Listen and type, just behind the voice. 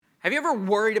Have you ever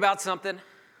worried about something?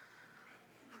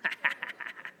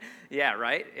 Yeah,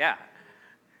 right? Yeah.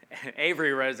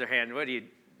 Avery raised her hand. What are you,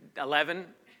 11,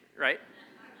 right?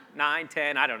 9,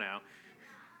 10, I don't know.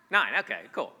 9, okay,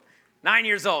 cool. 9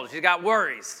 years old, she's got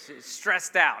worries, she's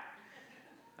stressed out.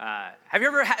 Have you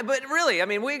ever had, but really, I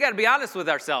mean, we got to be honest with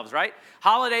ourselves, right?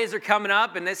 Holidays are coming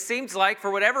up, and this seems like, for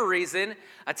whatever reason,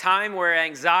 a time where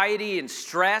anxiety and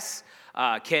stress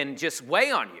can just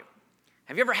weigh on you.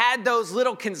 Have you ever had those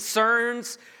little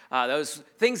concerns, those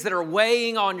things that are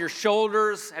weighing on your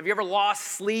shoulders? Have you ever lost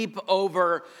sleep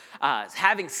over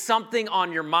having something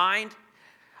on your mind?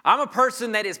 I'm a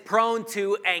person that is prone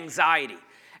to anxiety,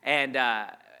 and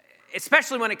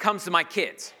especially when it comes to my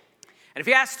kids. And if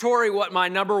you ask Tori what my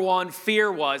number one fear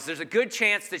was, there's a good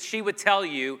chance that she would tell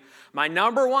you, my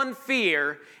number one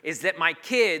fear is that my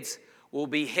kids will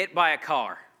be hit by a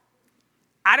car.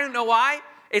 I don't know why.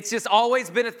 It's just always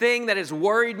been a thing that has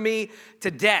worried me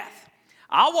to death.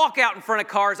 I'll walk out in front of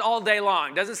cars all day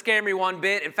long. Doesn't scare me one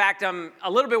bit. In fact, I'm a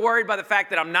little bit worried by the fact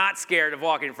that I'm not scared of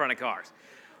walking in front of cars.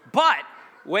 But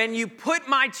when you put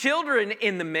my children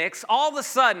in the mix, all of a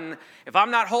sudden, if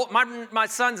I'm not my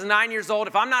son's 9 years old,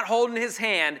 if I'm not holding his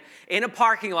hand in a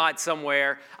parking lot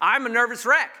somewhere, I'm a nervous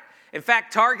wreck. In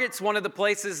fact, Target's one of the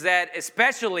places that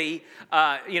especially,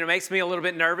 makes me a little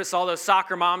bit nervous. All those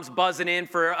soccer moms buzzing in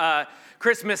for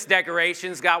Christmas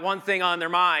decorations got one thing on their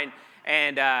mind,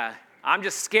 and I'm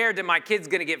just scared that my kid's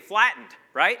going to get flattened,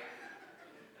 right?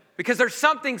 Because there's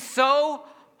something so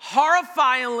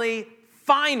horrifyingly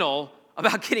final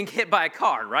about getting hit by a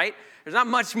car, right? There's not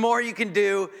much more you can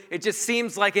do. It just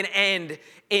seems like an end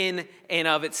in and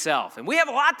of itself. And we have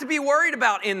a lot to be worried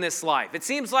about in this life. It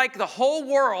seems like the whole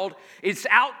world is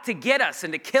out to get us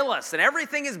and to kill us, and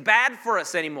everything is bad for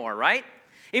us anymore, right?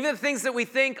 Even the things that we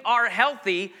think are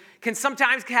healthy can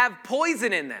sometimes have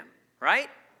poison in them, right?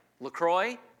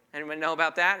 LaCroix, anyone know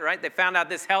about that, right? They found out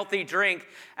this healthy drink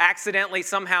accidentally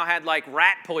somehow had like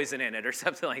rat poison in it or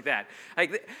something like that.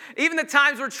 Like even the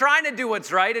times we're trying to do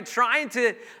what's right and trying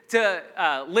to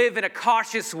live in a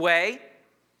cautious way,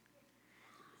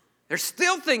 there's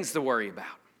still things to worry about.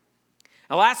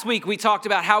 Now, last week we talked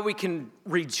about how we can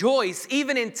rejoice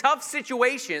even in tough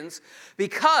situations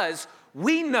because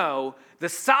we know the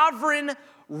sovereign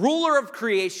ruler of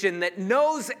creation that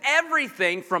knows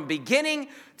everything from beginning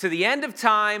to the end of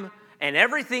time and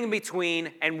everything in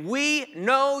between, and we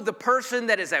know the person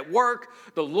that is at work.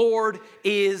 The Lord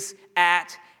is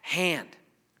at hand.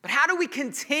 But how do we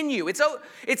continue?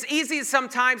 It's easy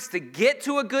sometimes to get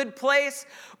to a good place,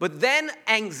 but then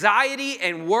anxiety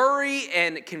and worry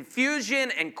and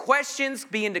confusion and questions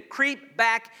begin to creep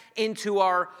back into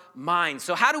our minds.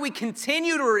 So how do we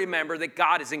continue to remember that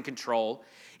God is in control,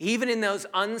 even in those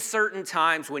uncertain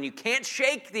times when you can't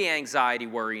shake the anxiety,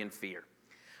 worry, and fear?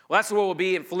 Well, that's where we'll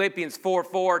be in Philippians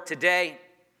 4:4 today.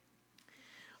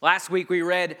 Last week we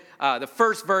read the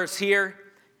first verse here,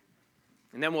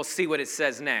 and then we'll see what it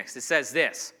says next. It says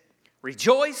this: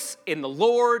 rejoice in the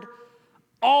Lord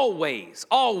always,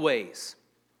 always.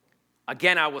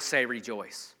 Again, I will say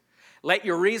rejoice. Let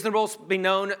your reasonableness be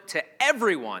known to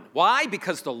everyone. Why?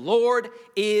 Because the Lord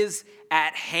is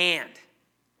at hand.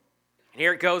 And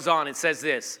here it goes on. It says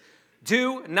this: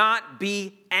 do not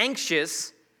be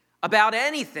anxious about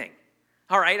anything.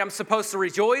 All right, I'm supposed to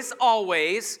rejoice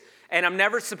always, and I'm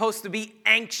never supposed to be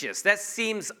anxious. That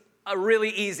seems a really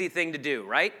easy thing to do,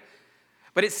 right?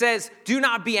 But it says, do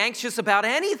not be anxious about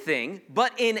anything,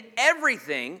 but in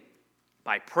everything,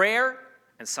 by prayer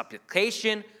and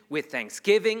supplication with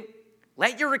thanksgiving,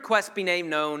 let your requests be made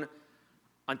known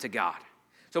unto God.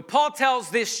 So Paul tells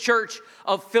this church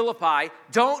of Philippi,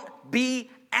 don't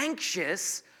be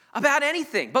anxious about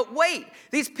anything. But wait,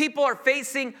 these people are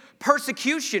facing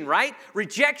persecution, right?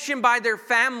 Rejection by their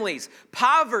families,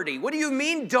 poverty. What do you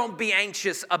mean don't be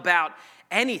anxious about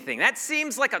anything? That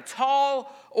seems like a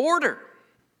tall order.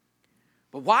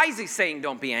 But why is he saying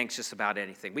don't be anxious about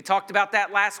anything? We talked about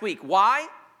that last week. Why?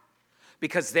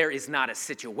 Because there is not a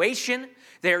situation,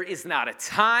 there is not a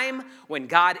time when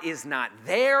God is not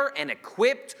there and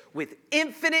equipped with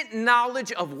infinite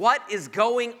knowledge of what is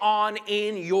going on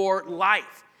in your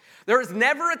life. There is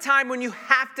never a time when you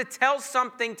have to tell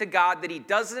something to God that he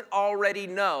doesn't already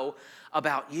know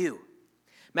about you.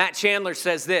 Matt Chandler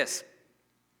says this.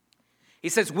 He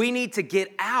says, we need to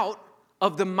get out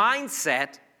of the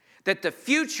mindset that the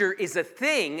future is a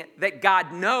thing that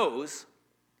God knows,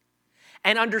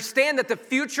 and understand that the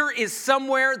future is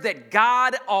somewhere that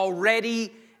God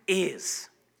already is.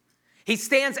 He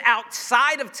stands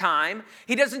outside of time.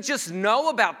 He doesn't just know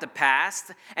about the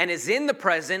past and is in the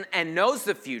present and knows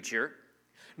the future.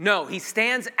 No, he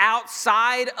stands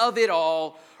outside of it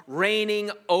all,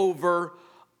 reigning over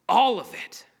all of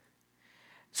it.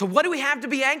 So what do we have to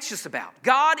be anxious about?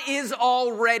 God is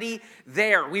already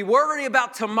there. We worry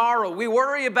about tomorrow. We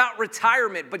worry about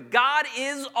retirement, but God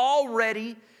is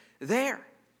already there.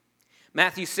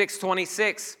 Matthew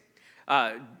 6:26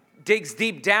 digs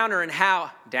deep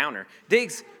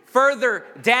digs further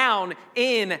down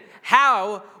in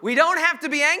how we don't have to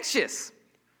be anxious.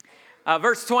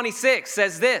 Verse 26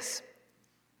 says this.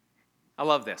 I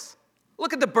love this.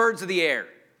 Look at the birds of the air.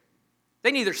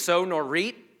 They neither sow nor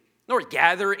reap, nor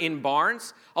gather in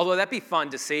barns, although that'd be fun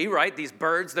to see, right? These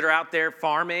birds that are out there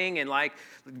farming and like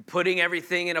putting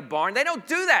everything in a barn. They don't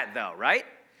do that though, right?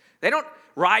 They don't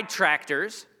ride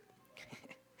tractors.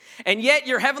 And yet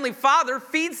your heavenly Father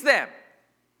feeds them.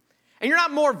 And you're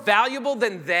not more valuable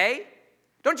than they?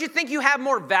 Don't you think you have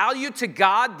more value to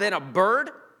God than a bird?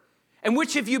 And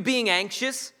which of you being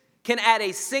anxious can add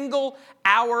a single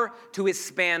hour to his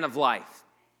span of life?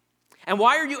 And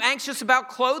why are you anxious about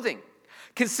clothing?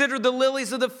 Consider the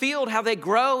lilies of the field, how they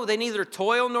grow. They neither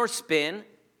toil nor spin.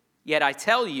 Yet I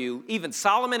tell you, even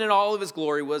Solomon in all of his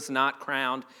glory was not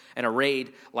crowned and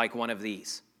arrayed like one of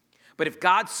these. But if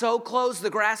God so clothes the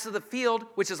grass of the field,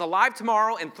 which is alive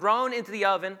tomorrow and thrown into the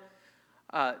oven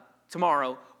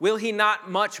tomorrow, will he not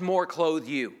much more clothe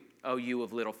you, O you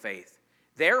of little faith?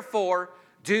 Therefore,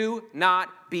 do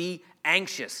not be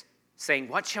anxious, saying,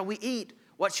 what shall we eat?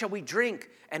 What shall we drink?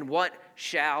 And what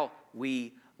shall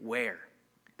we wear?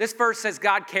 This verse says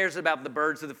God cares about the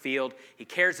birds of the field. He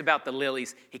cares about the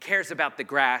lilies. He cares about the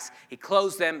grass. He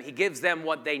clothes them. He gives them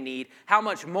what they need. How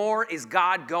much more is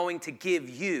God going to give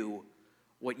you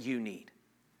what you need?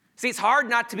 See, it's hard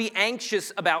not to be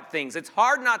anxious about things. It's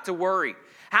hard not to worry.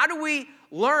 How do we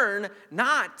learn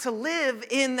not to live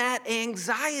in that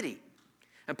anxiety?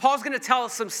 And Paul's going to tell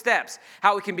us some steps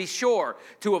how we can be sure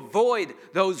to avoid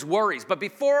those worries. But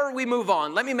before we move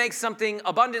on, let me make something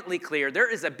abundantly clear. There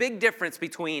is a big difference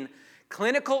between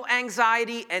clinical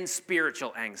anxiety and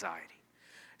spiritual anxiety.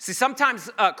 See, sometimes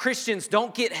Christians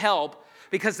don't get help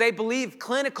because they believe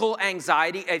clinical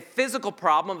anxiety, a physical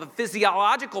problem, a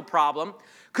physiological problem,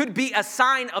 could be a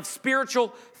sign of spiritual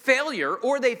failure,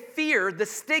 or they fear the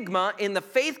stigma in the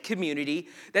faith community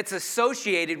that's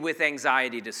associated with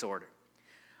anxiety disorder.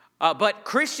 But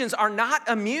Christians are not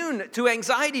immune to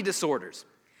anxiety disorders.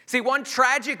 See, one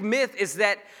tragic myth is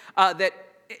that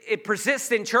it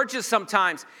persists in churches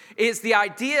sometimes, is the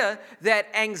idea that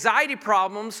anxiety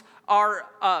problems are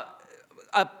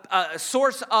a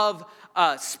source of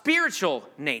spiritual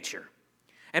nature.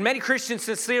 And many Christians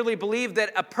sincerely believe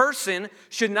that a person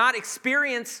should not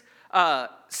experience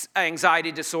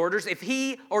anxiety disorders if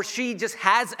he or she just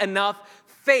has enough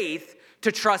faith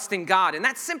to trust in God. And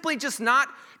that's simply just not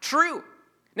true.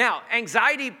 Now,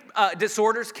 anxiety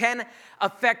disorders can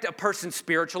affect a person's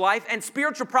spiritual life, and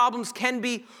spiritual problems can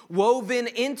be woven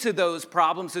into those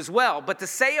problems as well. But to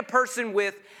say a person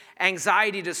with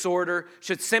anxiety disorder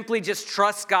should simply just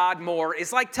trust God more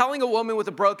is like telling a woman with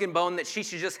a broken bone that she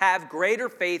should just have greater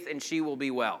faith and she will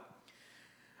be well.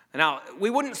 Now,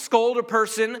 we wouldn't scold a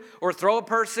person or throw a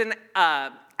person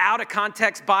out of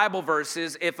context Bible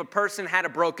verses if a person had a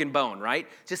broken bone, right?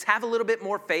 Just have a little bit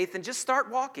more faith and just start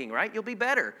walking, right? You'll be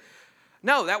better.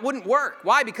 No, that wouldn't work.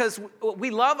 Why? Because we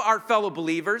love our fellow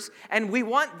believers and we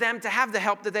want them to have the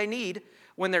help that they need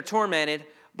when they're tormented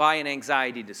by an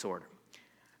anxiety disorder.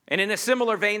 And in a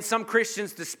similar vein, some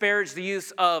Christians disparage the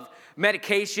use of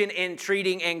medication in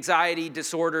treating anxiety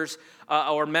disorders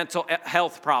or mental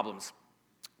health problems.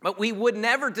 But we would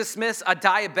never dismiss a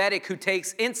diabetic who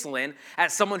takes insulin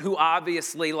as someone who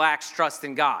obviously lacks trust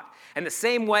in God. And the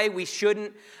same way, we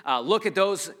shouldn't look at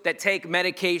those that take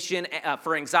medication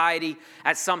for anxiety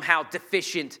as somehow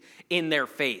deficient in their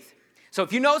faith. So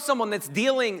if you know someone that's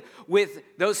dealing with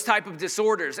those type of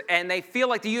disorders and they feel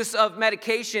like the use of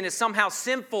medication is somehow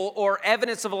sinful or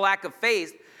evidence of a lack of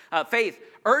faith,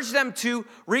 urge them to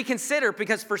reconsider,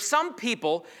 because for some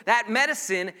people, that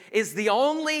medicine is the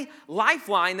only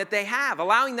lifeline that they have,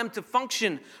 allowing them to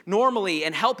function normally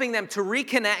and helping them to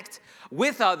reconnect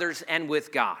with others and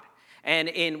with God, and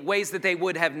in ways that they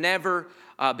would have never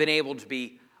been able to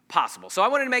be possible. So I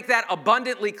wanted to make that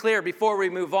abundantly clear before we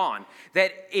move on,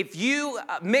 that if you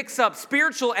mix up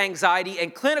spiritual anxiety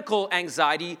and clinical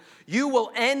anxiety, you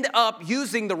will end up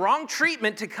using the wrong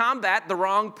treatment to combat the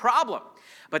wrong problem.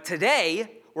 But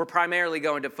today, we're primarily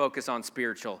going to focus on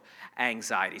spiritual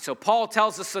anxiety. So Paul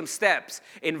tells us some steps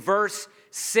in verse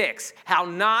 6, how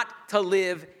not to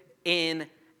live in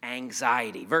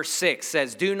anxiety. Verse 6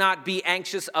 says, "Do not be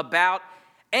anxious about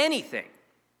anything,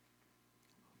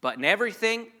 but in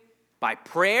everything, by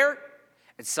prayer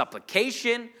and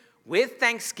supplication, with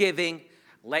thanksgiving,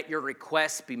 let your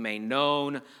requests be made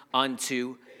known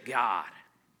unto God.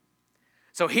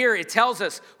 So here it tells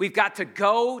us we've got to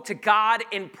go to God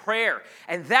in prayer.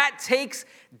 And that takes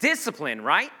discipline,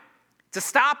 right? To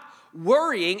stop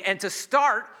worrying and to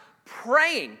start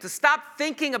praying, to stop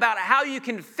thinking about how you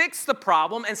can fix the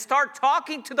problem and start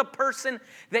talking to the person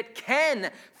that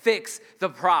can fix the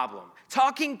problem,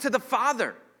 talking to the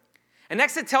Father. And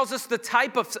next it tells us the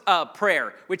type of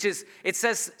prayer, which is, it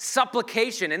says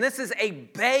supplication. And this is a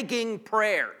begging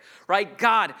prayer, right?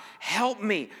 God, help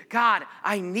me. God,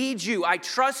 I need you. I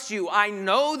trust you. I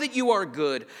know that you are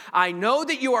good. I know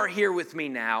that you are here with me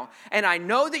now. And I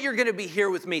know that you're going to be here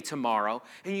with me tomorrow.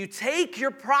 And you take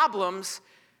your problems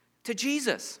to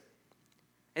Jesus.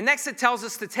 And next it tells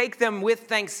us to take them with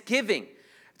thanksgiving,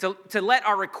 to let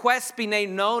our requests be made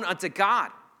known unto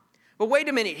God. But wait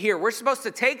a minute here. We're supposed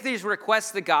to take these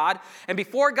requests to God, and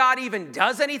before God even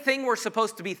does anything, we're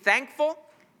supposed to be thankful?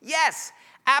 Yes,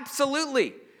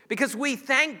 absolutely. Because we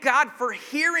thank God for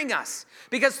hearing us.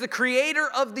 Because the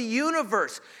creator of the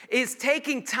universe is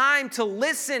taking time to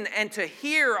listen and to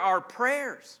hear our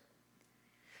prayers.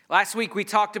 Last week we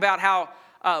talked about how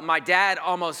my dad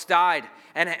almost died,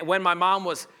 and when my mom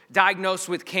was diagnosed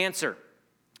with cancer.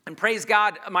 And praise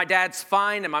God, my dad's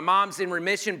fine and my mom's in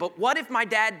remission. But what if my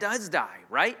dad does die,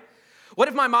 right? What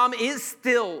if my mom is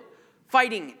still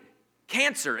fighting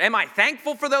cancer? Am I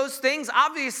thankful for those things?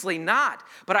 Obviously not.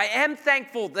 But I am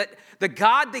thankful that the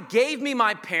God that gave me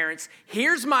my parents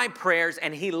hears my prayers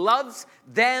and he loves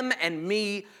them and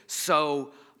me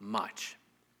so much.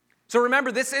 So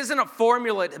remember, this isn't a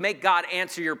formula to make God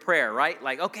answer your prayer, right?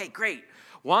 Like, okay, great.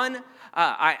 One,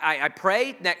 I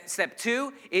pray. Next, step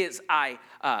two is I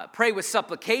pray with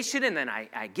supplication, and then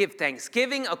I give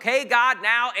thanksgiving. Okay, God,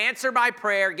 now answer my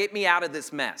prayer. Get me out of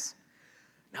this mess.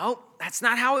 No, that's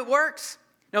not how it works.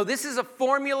 No, this is a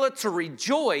formula to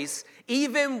rejoice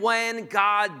even when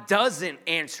God doesn't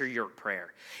answer your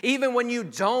prayer, even when you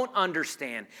don't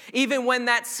understand, even when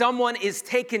that someone is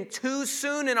taken too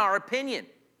soon in our opinion.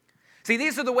 See,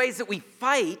 these are the ways that we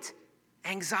fight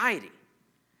anxiety.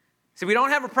 See, we don't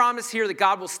have a promise here that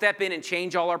God will step in and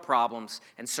change all our problems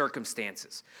and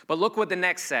circumstances. But look what the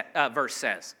next verse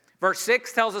says. Verse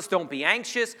 6 tells us, don't be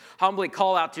anxious. Humbly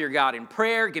call out to your God in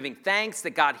prayer, giving thanks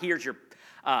that God hears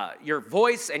your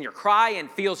voice and your cry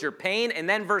and feels your pain. And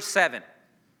then verse 7,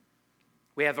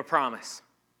 we have a promise.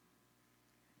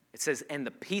 It says, and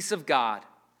the peace of God,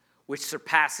 which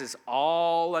surpasses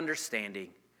all understanding,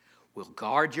 will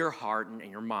guard your heart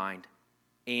and your mind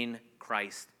in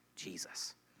Christ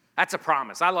Jesus. That's a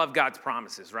promise. I love God's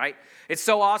promises, right? It's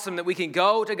so awesome that we can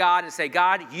go to God and say,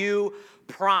 God, you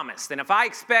promised. And if I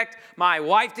expect my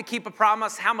wife to keep a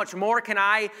promise, how much more can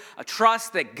I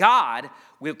trust that God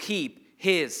will keep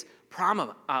his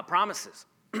promises?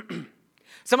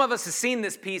 Some of us have seen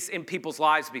this piece in people's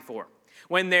lives before.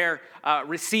 When they're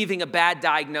receiving a bad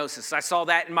diagnosis. I saw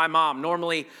that in my mom,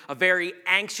 normally a very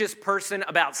anxious person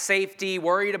about safety,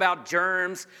 worried about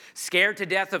germs, scared to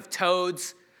death of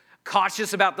toads,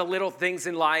 cautious about the little things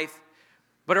in life.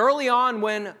 But early on,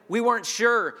 when we weren't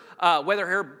sure whether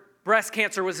her breast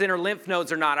cancer was in her lymph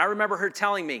nodes or not, I remember her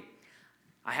telling me,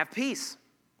 I have peace.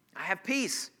 I have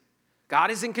peace.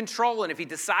 God is in control, and if he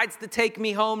decides to take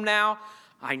me home now,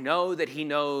 I know that he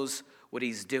knows what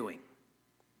he's doing.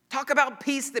 Talk about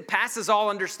peace that passes all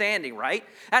understanding, right?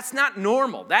 That's not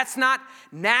normal. That's not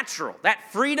natural.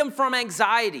 That freedom from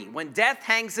anxiety, when death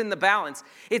hangs in the balance,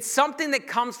 it's something that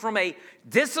comes from a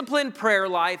disciplined prayer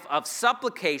life of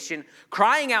supplication,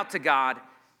 crying out to God,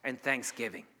 and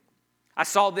thanksgiving. I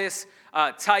saw this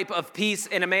type of peace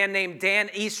in a man named Dan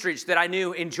Eastridge that I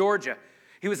knew in Georgia.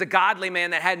 He was a godly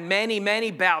man that had many,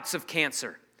 many bouts of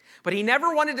cancer. But he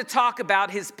never wanted to talk about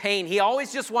his pain. He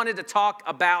always just wanted to talk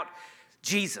about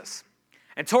Jesus.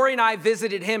 And Tori and I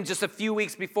visited him just a few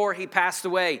weeks before he passed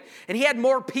away. And he had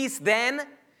more peace then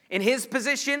in his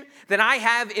position than I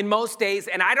have in most days,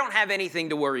 and I don't have anything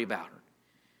to worry about.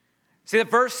 See, the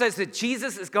verse says that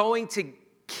Jesus is going to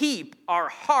keep our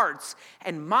hearts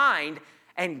and mind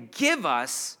and give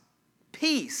us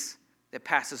peace that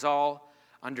passes all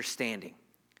understanding.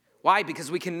 Why?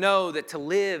 Because we can know that to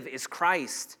live is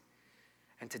Christ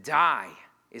and to die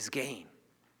is gain.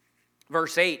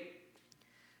 Verse 8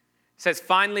 says,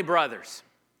 finally, brothers,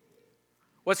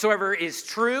 whatsoever is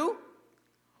true,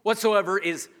 whatsoever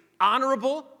is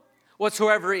honorable,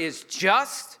 whatsoever is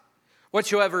just,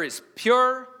 whatsoever is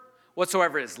pure,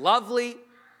 whatsoever is lovely,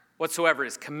 whatsoever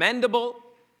is commendable,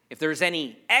 if there's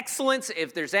any excellence,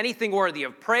 if there's anything worthy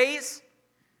of praise,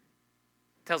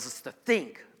 it tells us to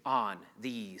think on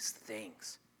these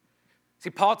things. See,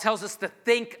 Paul tells us to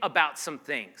think about some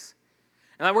things.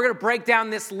 And we're going to break down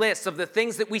this list of the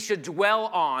things that we should dwell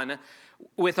on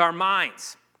with our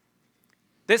minds.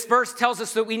 This verse tells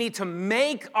us that we need to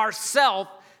make ourselves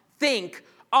think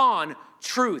on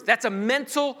truth. That's a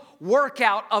mental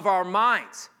workout of our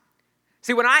minds.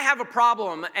 See, when I have a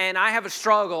problem and I have a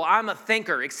struggle, I'm a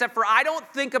thinker, except for I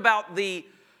don't think about the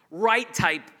right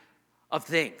type of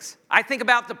things. I think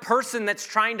about the person that's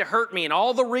trying to hurt me and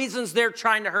all the reasons they're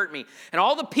trying to hurt me and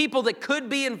all the people that could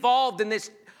be involved in this,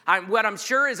 what I'm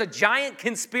sure is a giant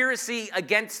conspiracy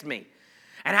against me.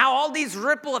 And how all these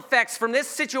ripple effects from this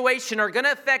situation are going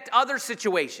to affect other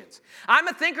situations. I'm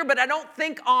a thinker, but I don't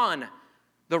think on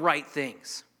the right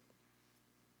things.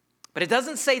 But it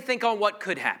doesn't say think on what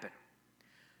could happen.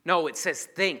 No, it says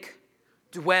think,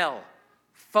 dwell,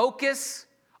 focus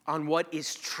on what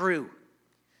is true.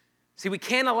 See, we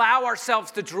can't allow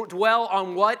ourselves to dwell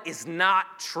on what is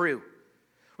not true.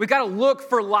 We got to look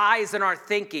for lies in our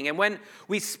thinking, and when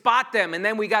we spot them, and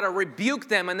then we got to rebuke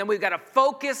them, and then we got to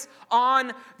focus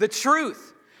on the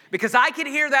truth. Because I could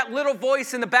hear that little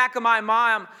voice in the back of my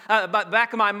mind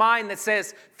that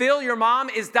says, "Phil, your mom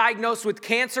is diagnosed with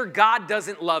cancer. God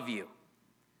doesn't love you."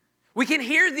 We can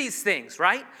hear these things,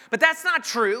 right? But that's not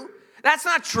true. That's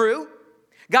not true.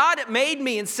 God made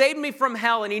me and saved me from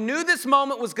hell, and He knew this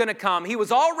moment was going to come. He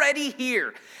was already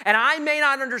here, and I may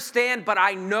not understand, but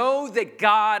I know that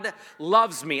God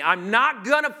loves me. I'm not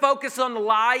going to focus on the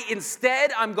lie.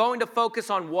 Instead, I'm going to focus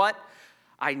on what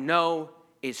I know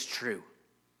is true.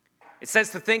 It says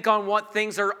to think on what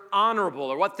things are honorable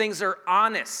or what things are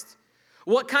honest.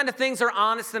 What kind of things are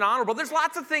honest and honorable? There's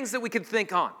lots of things that we can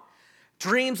think on.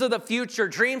 Dreams of the future,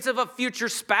 dreams of a future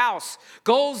spouse,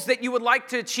 goals that you would like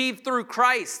to achieve through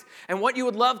Christ, and what you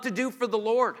would love to do for the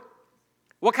Lord.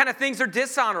 What kind of things are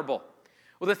dishonorable?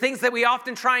 Well, the things that we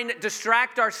often try and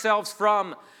distract ourselves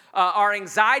from our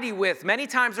anxiety with, many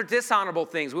times are dishonorable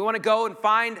things. We want to go and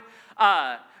find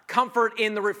comfort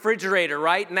in the refrigerator,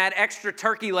 right? And that extra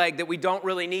turkey leg that we don't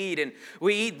really need. And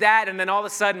we eat that, and then all of a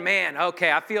sudden, man, okay,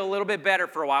 I feel a little bit better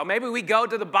for a while. Maybe we go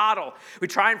to the bottle. We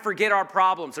try and forget our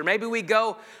problems. Or maybe we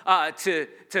go to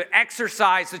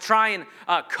exercise to try and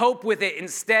cope with it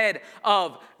instead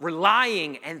of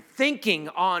relying and thinking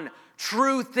on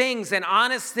true things and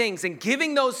honest things and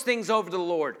giving those things over to the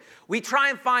Lord. We try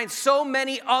and find so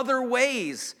many other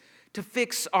ways to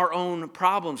fix our own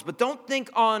problems. But don't think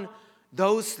on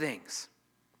those things.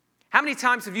 How many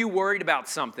times have you worried about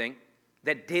something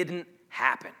that didn't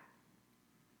happen?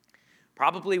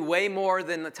 Probably way more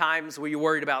than the times where you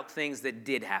worried about things that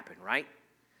did happen, right?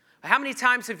 How many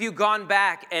times have you gone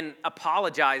back and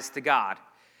apologized to God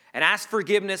and asked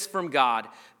forgiveness from God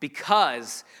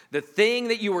because the thing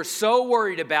that you were so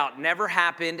worried about never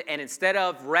happened, and instead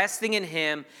of resting in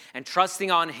Him and trusting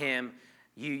on Him,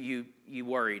 you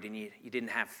worried and you didn't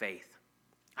have faith?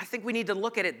 I think we need to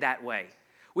look at it that way.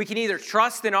 We can either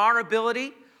trust in our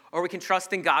ability or we can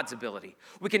trust in God's ability.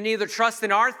 We can either trust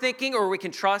in our thinking or we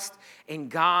can trust in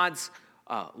God's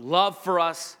love for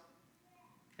us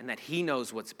and that He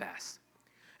knows what's best.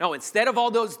 No, instead of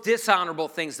all those dishonorable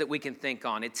things that we can think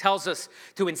on, it tells us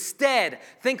to instead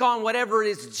think on whatever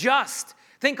is just.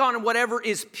 Think on whatever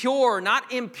is pure,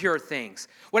 not impure things.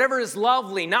 Whatever is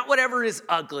lovely, not whatever is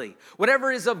ugly.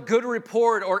 Whatever is of good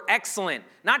report or excellent,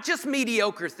 not just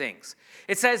mediocre things.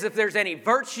 It says if there's any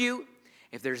virtue,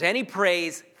 if there's any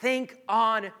praise, think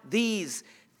on these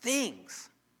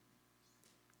things.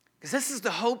 Because this is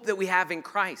the hope that we have in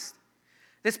Christ.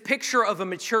 This picture of a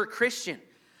mature Christian.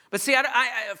 But see,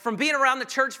 I from being around the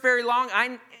church very long,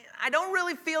 I don't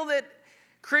really feel that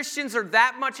Christians are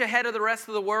that much ahead of the rest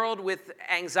of the world with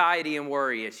anxiety and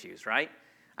worry issues, right?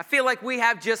 I feel like we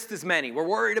have just as many. We're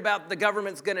worried about the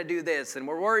government's going to do this, and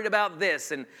we're worried about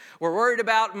this, and we're worried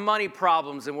about money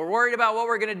problems, and we're worried about what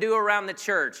we're going to do around the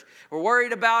church. We're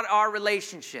worried about our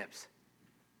relationships.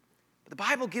 But the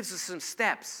Bible gives us some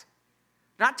steps,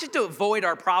 not just to avoid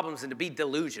our problems and to be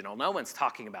delusional. No one's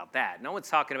talking about that. No one's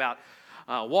talking about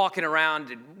walking around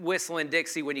and whistling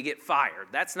Dixie when you get fired.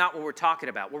 That's not what we're talking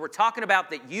about. What we're talking about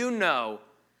that you know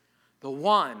the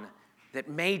one that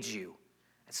made you,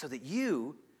 and so that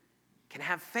you can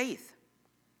have faith.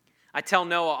 I tell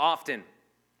Noah often,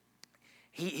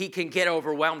 he can get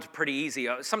overwhelmed pretty easy.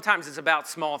 Sometimes it's about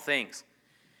small things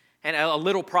and a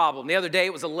little problem. The other day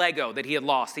it was a Lego that he had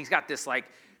lost. He's got this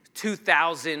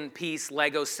 2,000-piece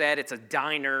Lego set. It's a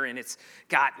diner, and it's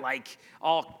got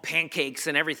all pancakes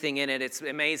and everything in it. It's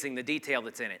amazing the detail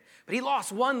that's in it. But he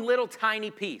lost one little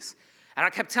tiny piece. And I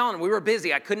kept telling him, we were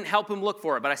busy. I couldn't help him look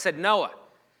for it. But I said, Noah,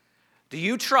 do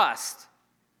you trust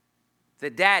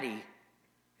that Daddy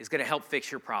is going to help fix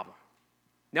your problem?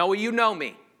 Noah, you know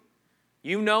me.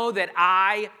 You know that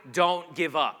I don't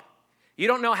give up. You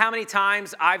don't know how many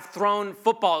times I've thrown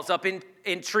footballs up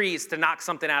in trees to knock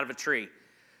something out of a tree.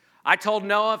 I told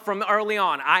Noah from early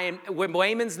on, when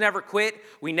Wayman's never quit,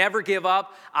 we never give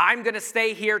up. I'm going to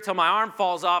stay here till my arm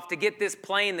falls off to get this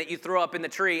plane that you threw up in the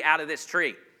tree out of this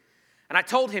tree. And I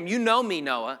told him, you know me,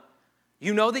 Noah.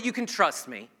 You know that you can trust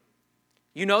me.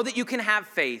 You know that you can have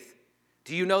faith.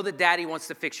 Do you know that Daddy wants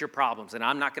to fix your problems and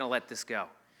I'm not going to let this go?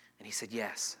 And he said,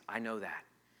 yes, I know that.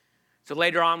 So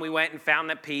later on, we went and found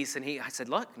that peace. And I said,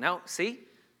 look, no, see,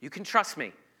 you can trust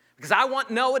me. Because I want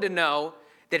Noah to know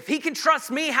that if he can trust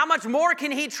me, how much more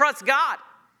can he trust God?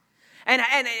 And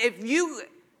if you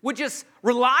would just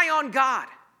rely on God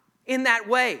in that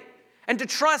way and to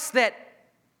trust that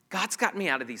God's got me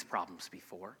out of these problems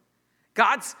before.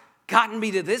 God's gotten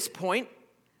me to this point.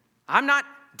 I'm not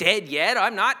dead yet.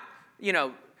 I'm not,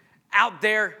 out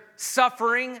there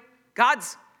suffering.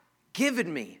 God's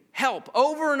given me help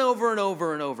over and over and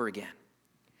over and over again.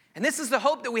 And this is the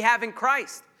hope that we have in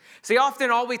Christ. See,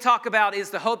 often all we talk about is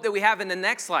the hope that we have in the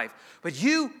next life. But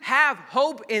you have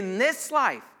hope in this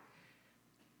life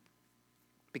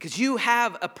because you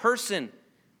have a person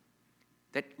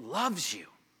that loves you.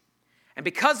 And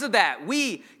because of that,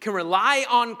 we can rely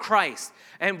on Christ.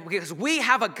 And because we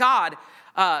have a God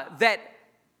that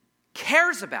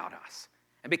cares about us.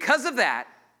 And because of that,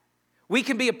 we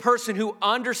can be a person who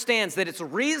understands that it's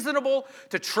reasonable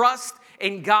to trust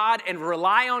in God and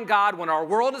rely on God when our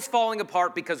world is falling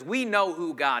apart because we know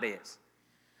who God is.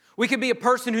 We can be a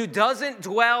person who doesn't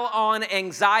dwell on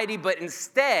anxiety, but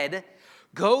instead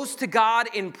goes to God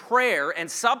in prayer and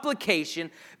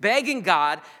supplication, begging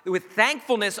God with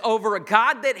thankfulness over a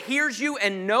God that hears you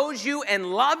and knows you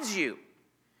and loves you.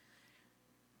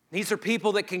 These are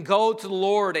people that can go to the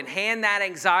Lord and hand that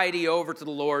anxiety over to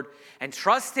the Lord and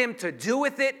trust Him to do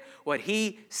with it what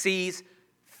He sees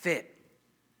fit.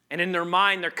 And in their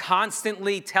mind, they're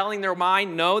constantly telling their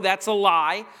mind, no, that's a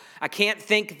lie. I can't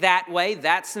think that way.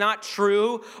 That's not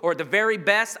true. Or at the very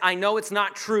best, I know it's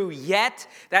not true yet.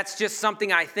 That's just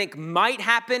something I think might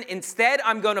happen. Instead,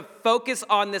 I'm going to focus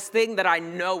on this thing that I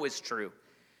know is true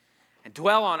and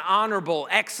dwell on honorable,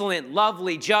 excellent,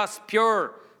 lovely, just,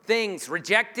 pure things,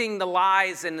 rejecting the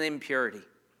lies and the impurity.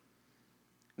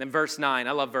 Then verse 9,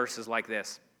 I love verses like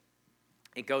this.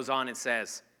 It goes on and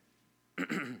says,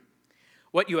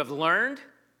 what you have learned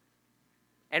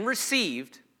and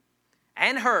received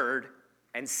and heard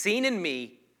and seen in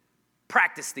me,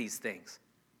 practice these things,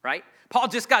 right? Paul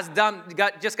just got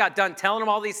done telling them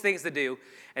all these things to do,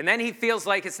 and then he feels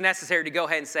like it's necessary to go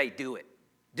ahead and say, do it.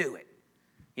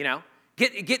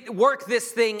 Work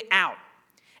this thing out.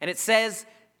 And it says,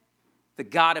 the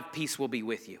God of peace will be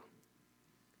with you.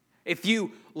 If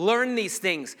you learn these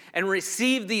things and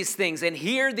receive these things and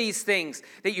hear these things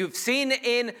that you've seen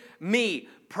in me,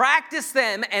 practice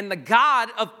them, and the God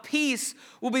of peace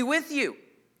will be with you.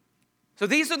 So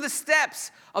these are the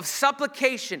steps of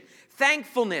supplication,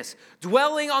 thankfulness,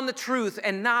 dwelling on the truth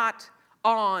and not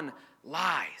on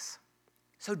lies.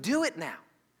 So do it now.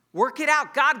 Work it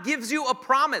out. God gives you a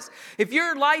promise. If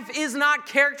your life is not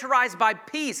characterized by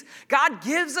peace, God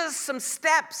gives us some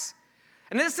steps.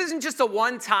 And this isn't just a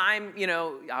one-time,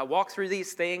 I walk through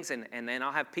these things and then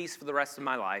I'll have peace for the rest of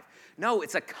my life. No,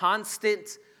 it's a constant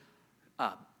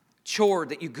chore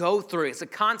that you go through. It's a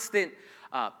constant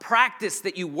practice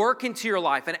that you work into your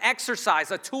life, an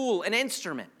exercise, a tool, an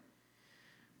instrument.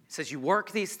 It says you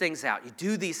work these things out. You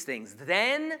do these things.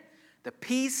 Then the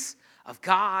peace of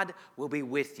God will be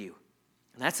with you.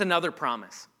 And that's another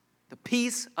promise. The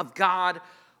peace of God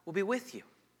will be with you.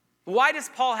 Why does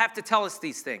Paul have to tell us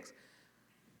these things?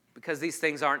 Because these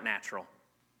things aren't natural.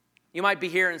 You might be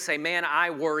here and say, man, I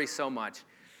worry so much.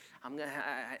 I'm going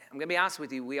to be honest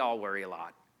with you, we all worry a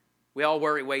lot. We all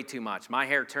worry way too much. My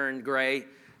hair turned gray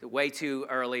way too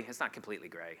early. It's not completely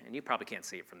gray, and you probably can't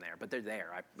see it from there, but they're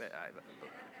there.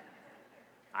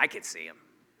 I can see them.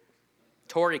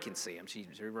 Tori can see them. She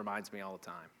reminds me all the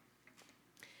time.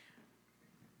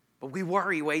 But we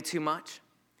worry way too much.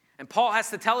 And Paul has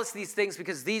to tell us these things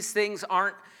because these things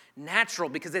aren't natural,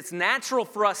 because it's natural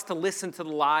for us to listen to the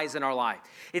lies in our life.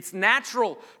 It's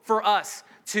natural for us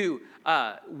to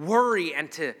worry and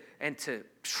to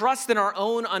trust in our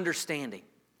own understanding.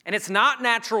 And it's not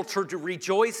natural to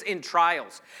rejoice in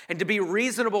trials and to be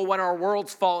reasonable when our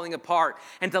world's falling apart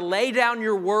and to lay down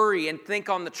your worry and think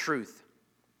on the truth.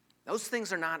 Those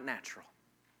things are not natural.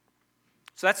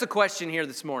 So that's the question here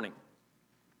this morning.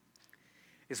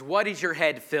 Is what is your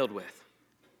head filled with?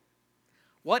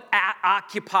 What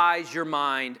occupies your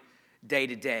mind day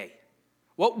to day?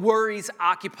 What worries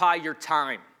occupy your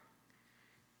time?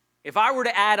 If I were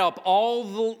to add up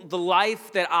all the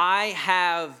life that I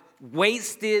have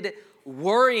wasted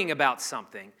worrying about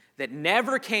something that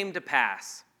never came to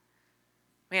pass,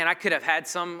 man, I could have had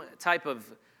some type of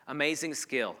amazing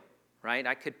skill, right?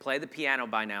 I could play the piano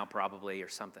by now probably or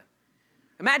something.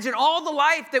 Imagine all the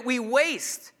life that we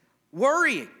waste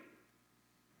worrying.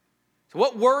 So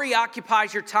what worry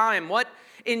occupies your time? What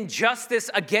injustice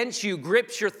against you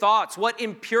grips your thoughts? What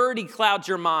impurity clouds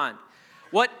your mind?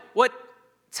 What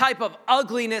type of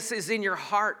ugliness is in your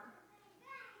heart?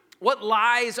 What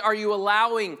lies are you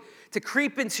allowing to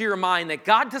creep into your mind that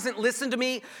God doesn't listen to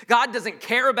me, God doesn't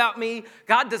care about me,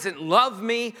 God doesn't love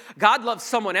me, God loves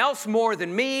someone else more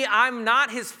than me, I'm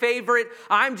not his favorite,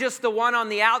 I'm just the one on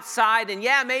the outside, and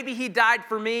yeah, maybe he died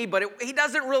for me, but he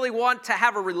doesn't really want to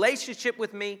have a relationship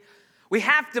with me. We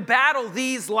have to battle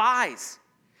these lies.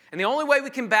 And the only way we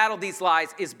can battle these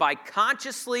lies is by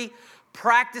consciously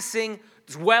practicing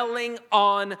dwelling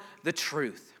on the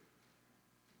truth.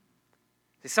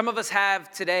 Some of us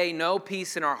have today no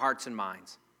peace in our hearts and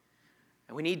minds.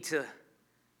 And we need to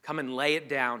come and lay it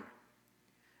down,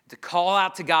 to call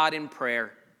out to God in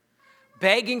prayer,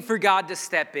 begging for God to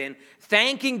step in,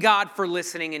 thanking God for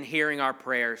listening and hearing our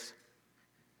prayers.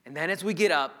 And then as we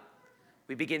get up,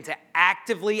 we begin to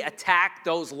actively attack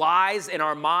those lies in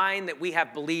our mind that we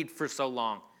have believed for so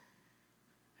long.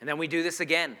 And then we do this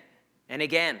again and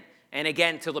again and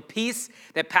again till the peace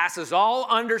that passes all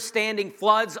understanding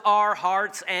floods our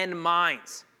hearts and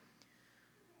minds.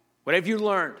 Whatever you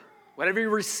learned, whatever you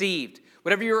received,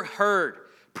 whatever you heard,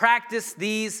 practice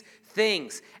these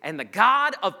things, and the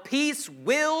God of peace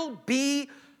will be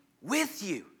with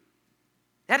you.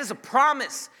 That is a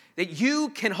promise that you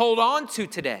can hold on to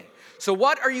today. So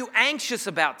what are you anxious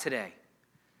about today?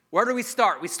 Where do we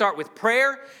start? We start with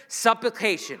prayer,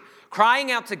 supplication,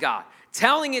 crying out to God,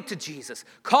 telling it to Jesus,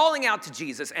 calling out to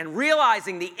Jesus, and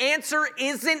realizing the answer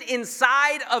isn't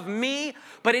inside of me,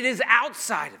 but it is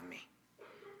outside of me.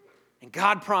 And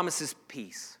God promises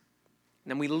peace.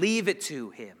 And then we leave it to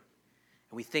him,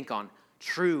 and we think on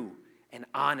true and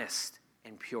honest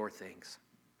and pure things.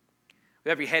 You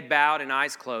have your head bowed and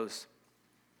eyes closed.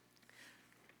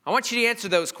 I want you to answer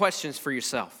those questions for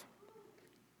yourself.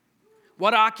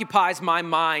 What occupies my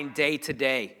mind day to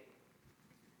day?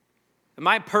 Am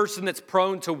I a person that's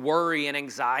prone to worry and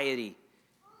anxiety?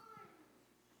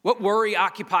 What worry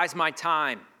occupies my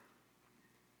time?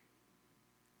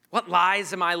 What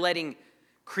lies am I letting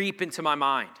creep into my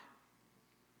mind?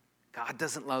 God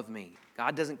doesn't love me.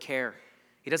 God doesn't care.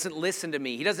 He doesn't listen to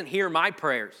me. He doesn't hear my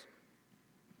prayers.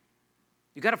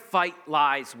 You've got to fight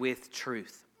lies with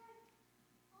truth.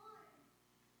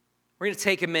 We're going to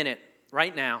take a minute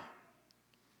right now.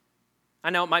 I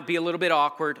know it might be a little bit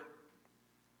awkward.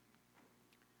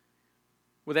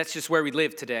 Well, that's just where we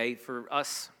live today. For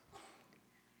us,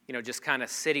 just kind of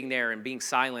sitting there and being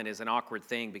silent is an awkward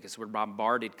thing because we're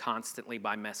bombarded constantly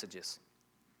by messages.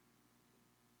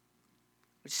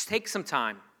 But just take some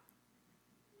time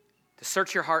to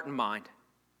search your heart and mind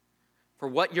for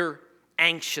what you're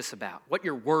anxious about, what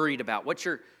you're worried about, what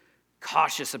you're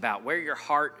cautious about, where your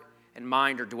heart and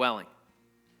mind are dwelling.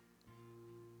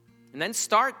 And then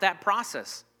start that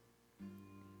process,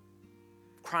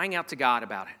 crying out to God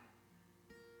about it.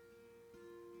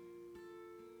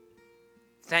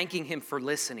 Thanking him for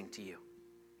listening to you.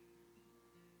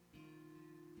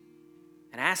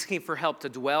 And asking for help to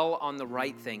dwell on the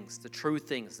right things, the true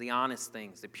things, the honest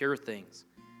things, the pure things.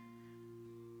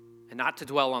 And not to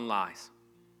dwell on lies.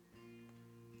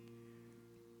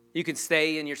 You can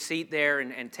stay in your seat there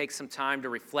and take some time to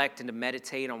reflect and to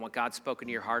meditate on what God's spoken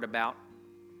to your heart about.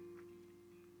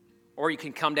 Or you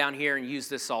can come down here and use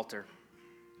this altar.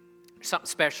 There's something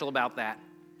special about that.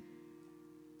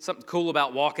 Something cool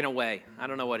about walking away. I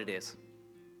don't know what it is.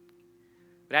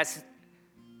 But as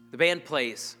the band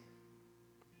plays,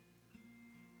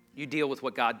 you deal with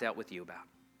what God dealt with you about.